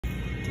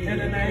In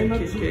the name of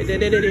Jesus.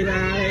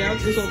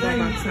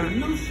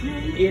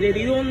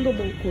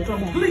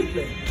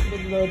 Completely. The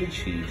blood of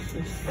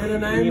Jesus. In the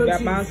name of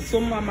Jesus. I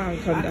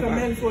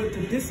command for it to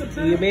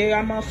disappear.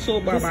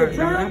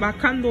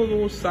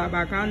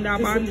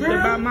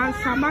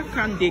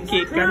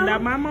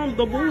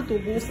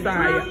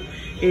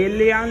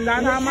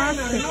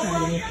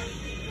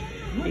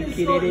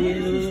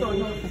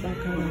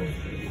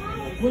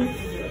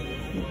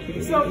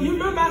 So you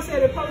remember I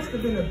said it supposed to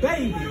have been a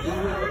baby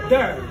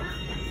there,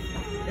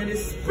 and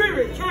his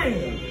spirit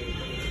came.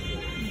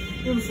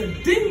 It was a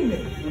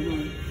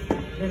demon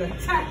that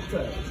attacked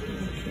her.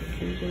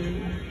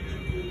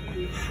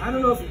 I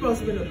don't know if it's supposed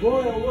to have been a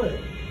boy or what,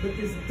 but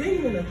this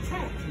demon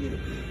attacked you.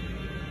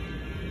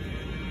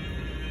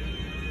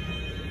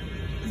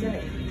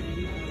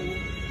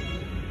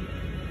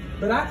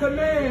 But I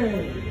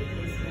command.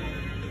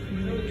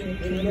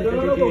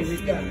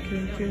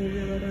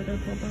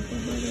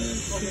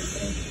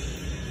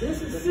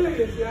 This is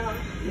serious, y'all.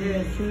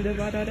 Yes.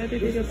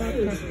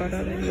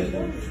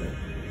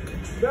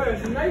 There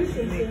is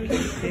nations in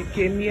this.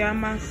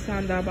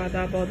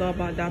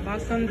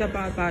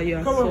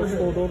 Come over here.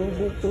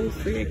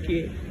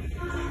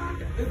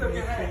 The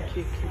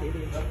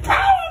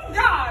power of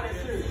God is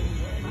here.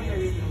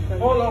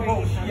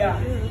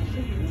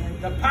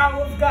 The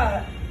power of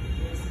God.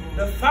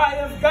 The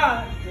fire of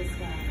God.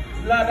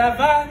 La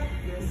dava,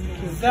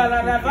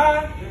 la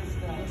dava,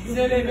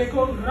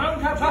 zelebeko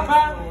ranka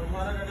papa,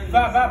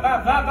 ba ba ba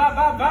ba ba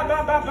ba ba ba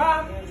ba ba,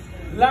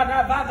 la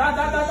dava da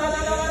da da da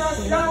da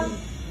da da.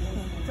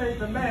 Take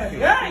the man.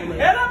 Hey,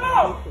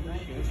 elbow.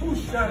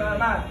 Push the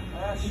man.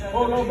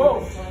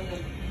 Olobo.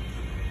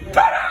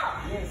 Tada!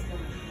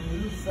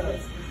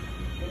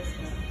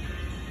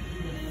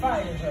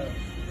 Fire her.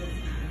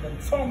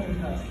 Torment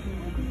her.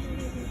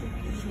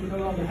 She will no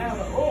longer have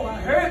her. Oh, I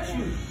hurt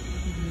you.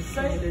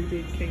 You're a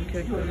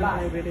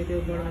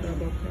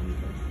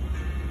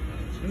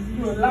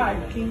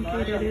liar. You're a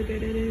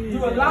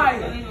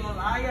liar. You're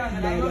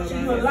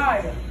a liar. You're a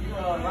liar.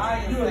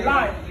 You're a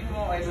liar.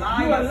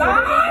 You're a liar.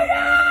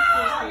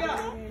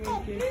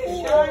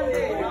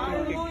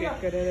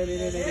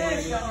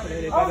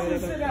 Also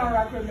sit down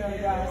right quick,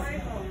 man,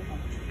 guys.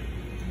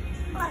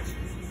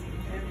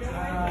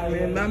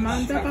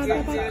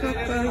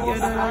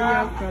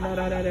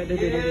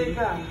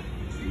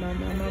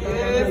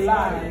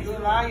 You're a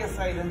liar,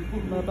 Satan.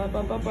 You are a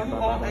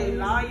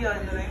liar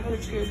in the name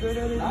of Jesus.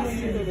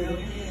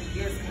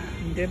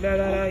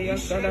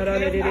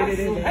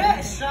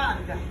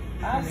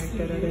 I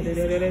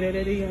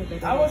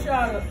wish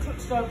y'all to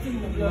start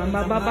keeping the blood.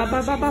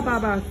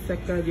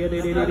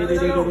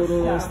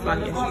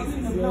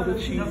 The blood of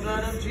Jesus.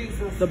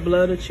 The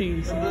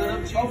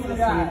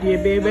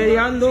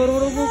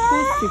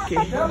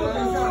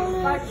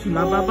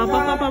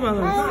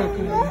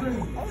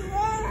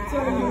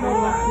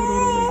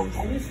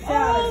this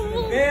child is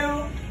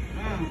rebelled,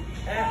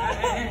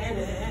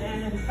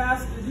 and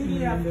Pastor Didi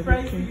have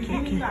prayed for you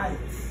many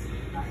nights.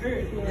 I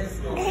heard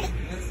this.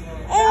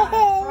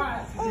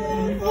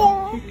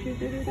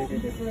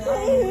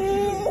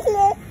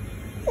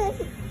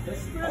 The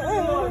Spirit of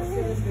the Lord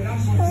says that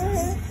I'm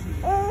going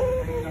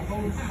to the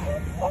whole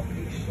house.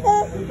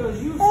 Because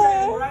you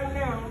say right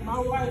now, my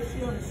wife,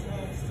 she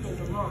understands too as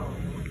a mom.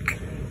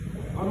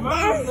 A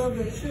mom loves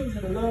her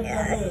children, loves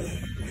her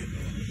husband.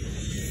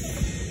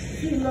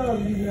 She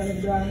loves you,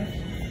 young guy.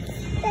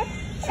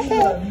 She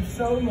loves you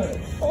so much.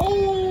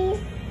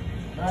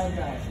 My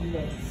God, she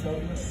loves you so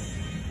much.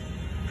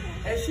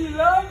 And she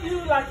loves you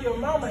like your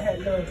mama had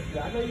loved you.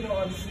 I know you don't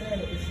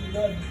understand it, but she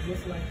loves you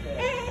just like that.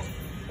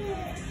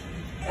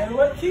 And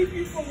what keeps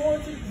you from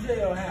going to the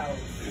jailhouse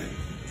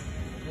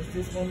is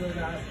this woman of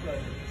God's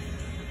presence.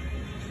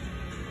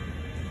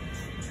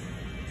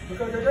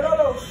 Because they don't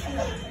know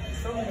shit.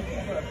 So many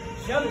people are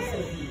jealous of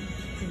you.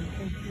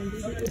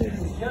 Some people are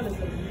jealous of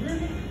you.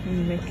 Really?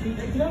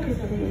 They're jealous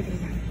of you.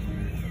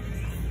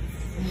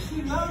 And she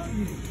loves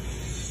you.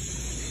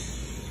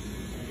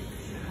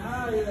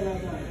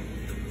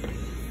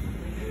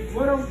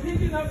 What I'm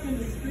picking up in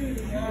the spirit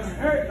is you're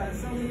hurt by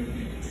so many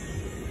people.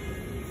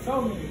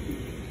 So many people.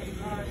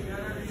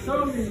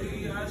 So many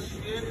people.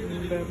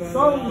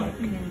 So many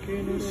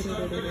people.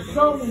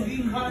 So many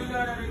people.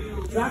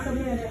 Like a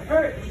man that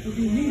hurt to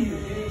be healed.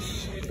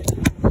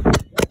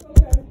 That's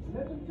okay.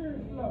 Let them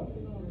tears flow.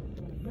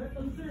 Let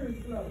them tears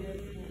flow.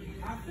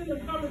 I feel them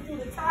coming through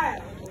the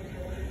tile.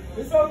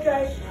 It's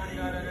okay.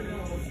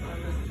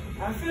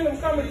 I feel them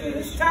coming through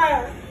this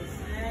tile.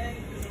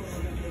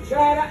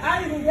 God,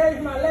 I even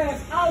gave my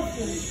last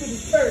offering to the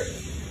church.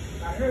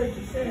 I heard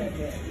you saying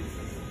that.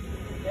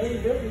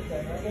 Gave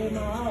everything. I gave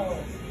my all.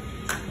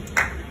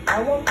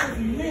 I want this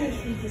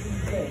ministry to be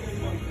blessed.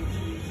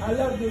 I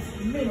love this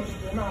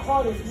ministry. My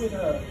heart is with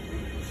her.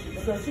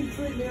 Because she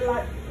treats me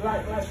like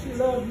she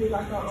loves me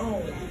like her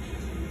own.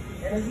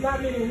 And there's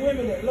not many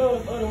women that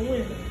love other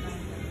women.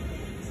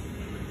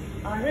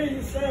 I hear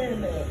you saying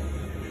that.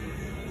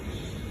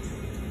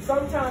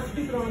 Sometimes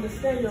people don't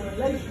understand your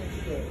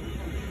relationship.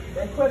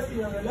 They question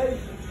your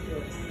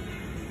relationship.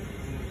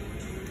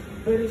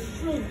 But it's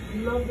true.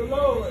 You love the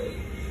Lord.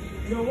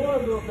 You don't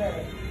want to go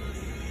back.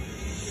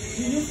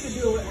 You used to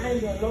deal with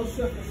anger and low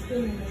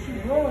self-esteem, but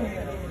you're growing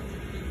now.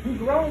 You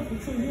grown from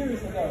 2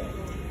 years ago.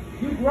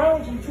 You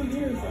grown from 2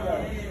 years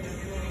ago.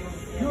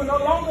 You're no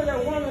longer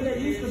that woman that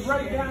used to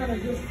break down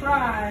and just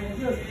cry and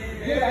just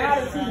get an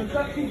attitude and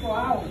cut people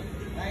out.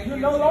 You're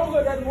no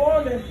longer that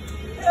woman.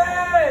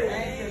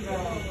 Hey!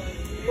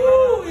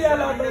 Ooh,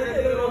 yeah,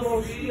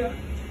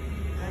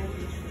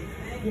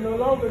 you're no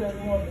longer that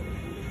woman.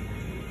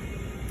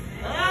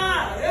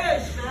 Ah,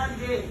 yes,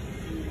 Sunday.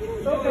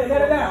 Okay,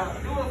 let it out.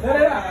 Let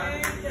it out.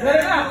 Let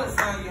it out.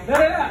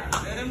 Let it out.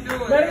 Let him do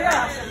it. Let it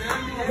out.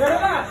 Let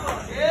it out.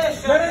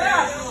 Yes, Let it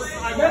out.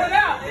 Let it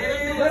out.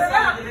 Let it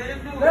out.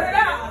 Let it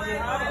out.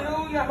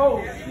 Hallelujah. Oh,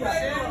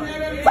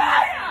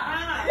 fire!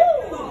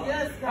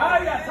 Yes, Oh,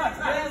 God. yeah, touch,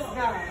 touch. Yes,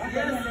 God.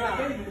 Yes, God.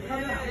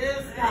 Come out.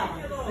 Yes, God.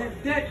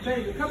 That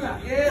baby, come out.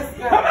 Yes,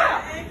 God. Come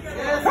out.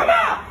 Yes, Come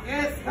out.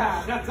 Yes,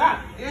 God. Shut up.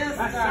 Yes,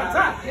 Shut God.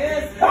 up.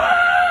 Yes, Come God.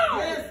 out.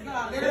 Yes,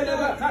 God. Let him do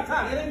it.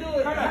 Let him do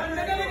it. Come out.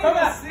 Come Come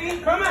out. See?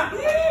 Come out. Come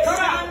Come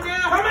out. out.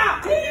 Come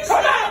out.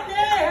 Come out.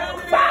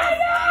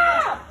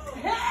 Fire!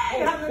 Hey,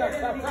 The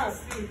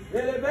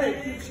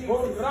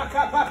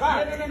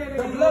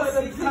blood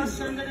of Jesus.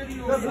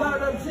 The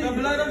blood of Jesus. The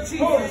blood of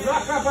Jesus.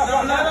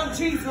 The blood of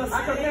Jesus. I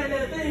command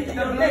that thing The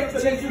blood of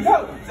Jesus. you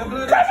go. The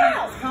blood of Come Jesus.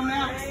 out. Come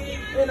out.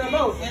 In the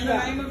most. In the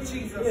name of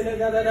Jesus. I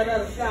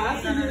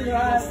see you in your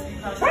eyes.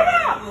 Come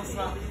out.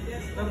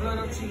 The blood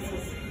of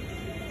Jesus.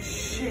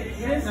 Shit.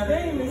 This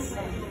demon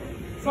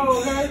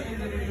told her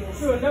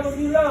she will never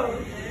be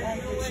loved.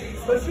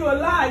 But you're a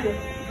liar. You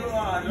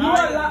are a You're a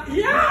liar. liar.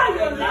 Yeah,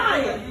 you're a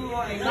liar. You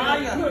are a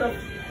liar.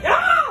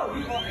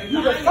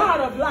 You're the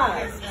father of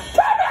lies.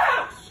 Come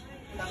out!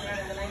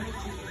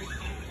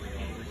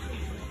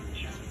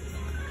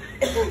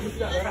 The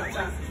blood of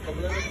Jesus. The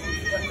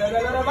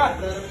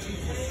blood of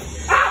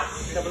Jesus. Out!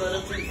 The blood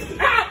of Jesus.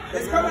 Out!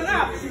 It's coming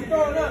out. She's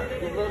throwing up. The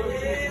blood of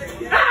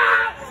Jesus.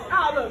 Out!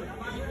 Out of it.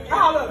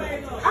 Out of it.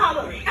 Out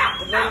of it.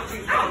 Out! Out!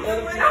 Out!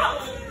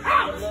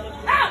 Out!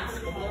 Out!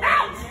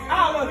 Out!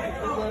 Out of it.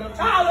 Out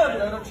of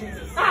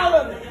it. Out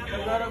of it. The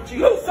blood of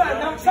Jesus. Loose her.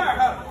 Don't tear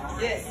her.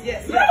 Yes,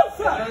 yes. Loose her.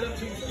 The blood of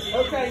Jesus.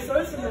 Okay, so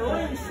it's a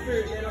marine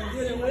spirit that I'm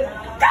dealing with. The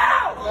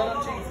Go! blood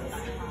of Jesus.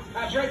 I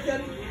break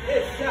that.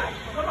 It's shot.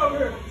 Come over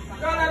here.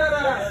 Go,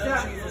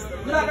 shot.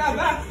 Blah, blah,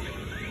 blah.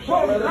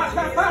 Oh, blah, blah,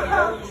 blah,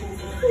 blah.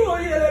 Oh,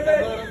 yeah, that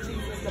baby.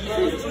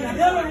 She's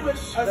dealing with a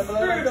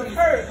spirit of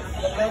hurt.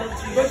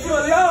 But you're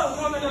a love,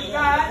 woman of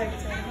God.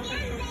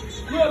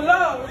 You're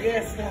love.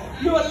 Yes,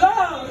 God. You're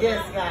love.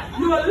 Yes, God.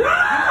 You're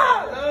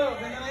love. Love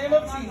in the name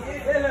of Jesus. In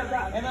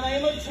the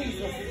name of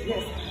Jesus.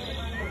 Yes.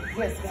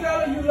 Yes, God. Tell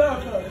her you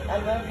love her. I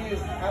love you. I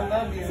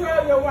love you.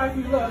 Tell your wife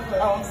you love her.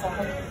 Oh, I'm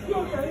sorry. You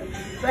okay?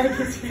 Thank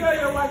you, Jesus. Tell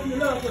your wife you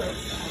love her.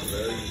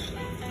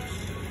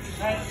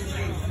 Thank you,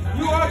 Jesus.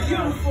 You are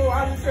beautiful. I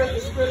just heard the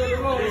Spirit of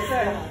the Lord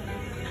say.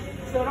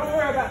 So don't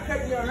worry about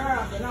cutting your hair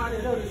off and all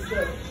that other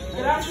stuff.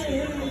 But I see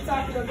him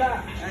talking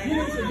about you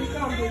need to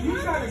become, when you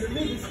try to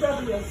believe,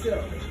 discover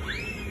yourself.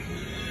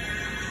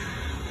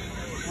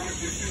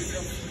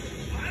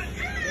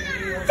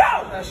 Go!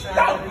 Go!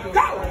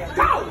 Go!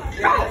 Go!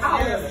 Go! Yes.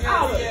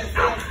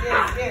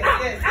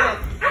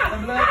 The blood, the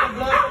blood,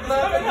 the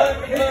blood, the blood,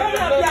 the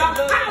blood, the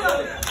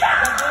blood,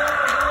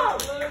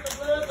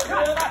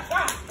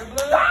 the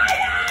blood.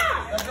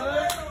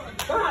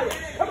 Fire!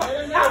 Come on!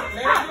 Let him do it.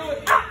 Let him do it.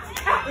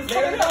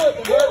 Let him do it.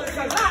 The blood of Jesus.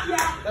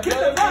 The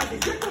blood of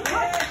Jesus. Get the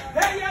blood!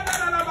 Hey, yeah, no,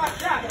 no, no, no,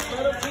 yeah.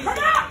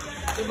 Come out!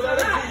 The blood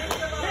of Jesus.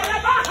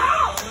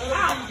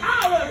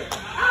 All of it!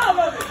 All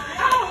of it!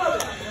 All of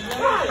it!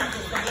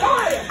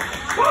 Fire!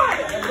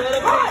 Fire!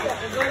 Fire!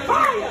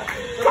 Fire!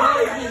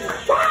 Fire!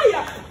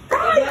 Fire! Fire! The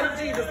blood of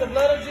Jesus. The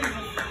blood of Jesus.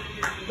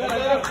 The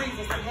blood of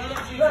Jesus. The blood of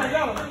Jesus. Let it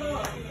go!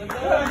 The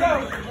blood of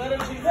Jesus. The blood of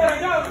Jesus. Let it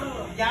go!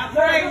 Y'all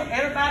pray.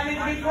 Everybody need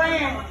to be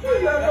praying. The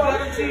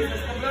blood of Jesus.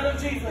 The blood of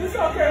Jesus. It's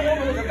okay,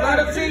 woman. The blood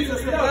of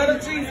Jesus. The blood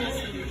of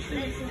Jesus.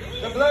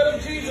 The blood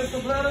of Jesus. The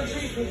blood of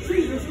Jesus.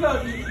 Jesus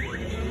loves you.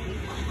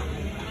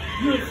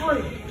 You're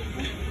free.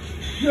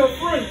 You're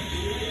free.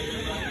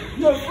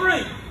 You're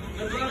free.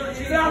 The blood of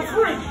Jesus. Say, I'm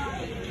free.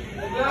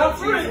 The blood of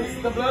Jesus.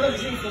 The blood of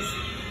Jesus.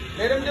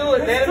 Let him do it.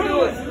 Let him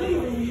do it.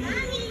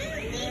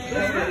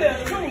 It's really a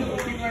tomb.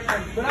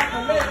 But I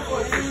can let it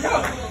for you. Go.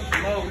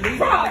 No, leave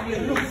Fire.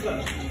 it. Loose her.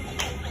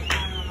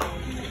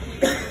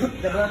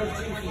 The blood of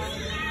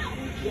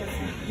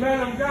Jesus. Man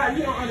of God,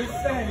 you don't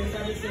understand this. I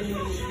just said you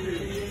in the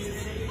spirit.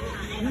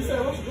 You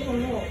said, what's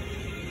going on?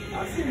 I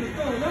see you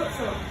throwing up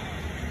something.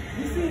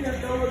 You seen that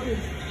throw up this.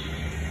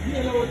 You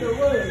didn't know what that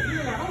was. You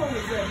were like, hold on a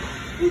second.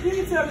 He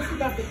did tell me she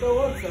got to throw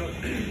up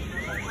something.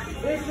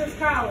 It's just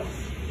cowards.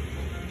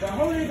 The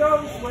Holy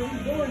Ghost, when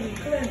he's doing, he's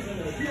cleansing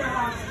us. You know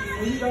how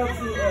when you go to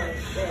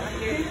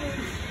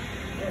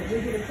and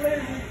they get a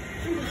cleansing,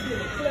 she just get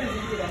a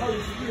cleansing with the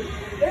Holy Spirit.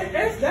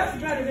 That's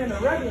better than a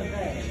regular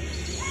bag.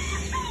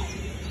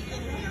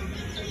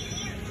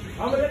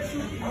 I'm gonna let you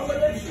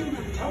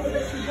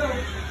go.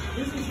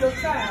 This is your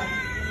child.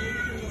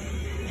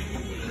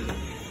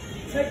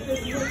 Take this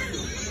with you.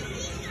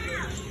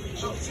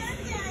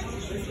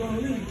 It's going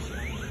to leave you.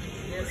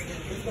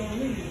 It's going to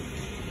leave you.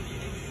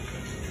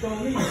 It's going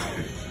to leave you.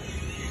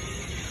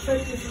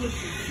 Take this with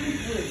you. Sleep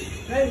with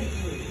it. Bathe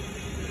with it.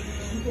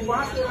 You can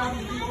wash it off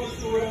if you want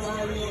to,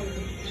 whatever you want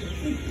to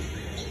keep it.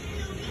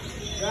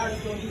 God is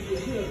going to give you a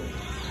healing.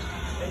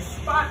 And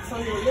spots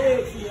on your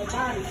legs and your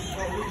body is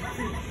going to leave you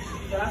too.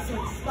 But I said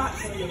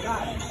spots on your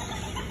body.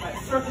 Like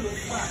circular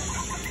spots.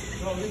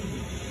 Going to leave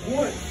you.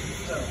 Warts and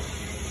stuff.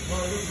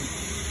 Going to leave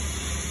you.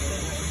 You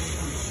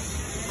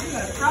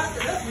got a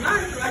doctor. That's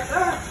nice right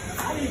there.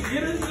 I need to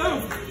get it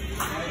done.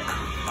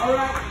 All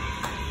right.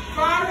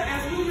 Father,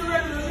 as we get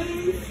ready to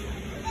leave,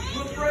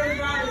 we'll pray,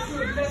 God, that you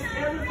will bless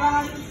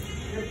everybody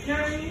that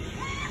came.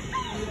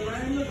 In the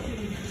name of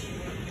Jesus,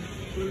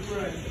 we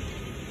pray.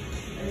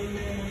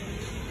 Amen.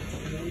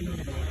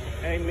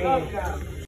 Amen. Love God.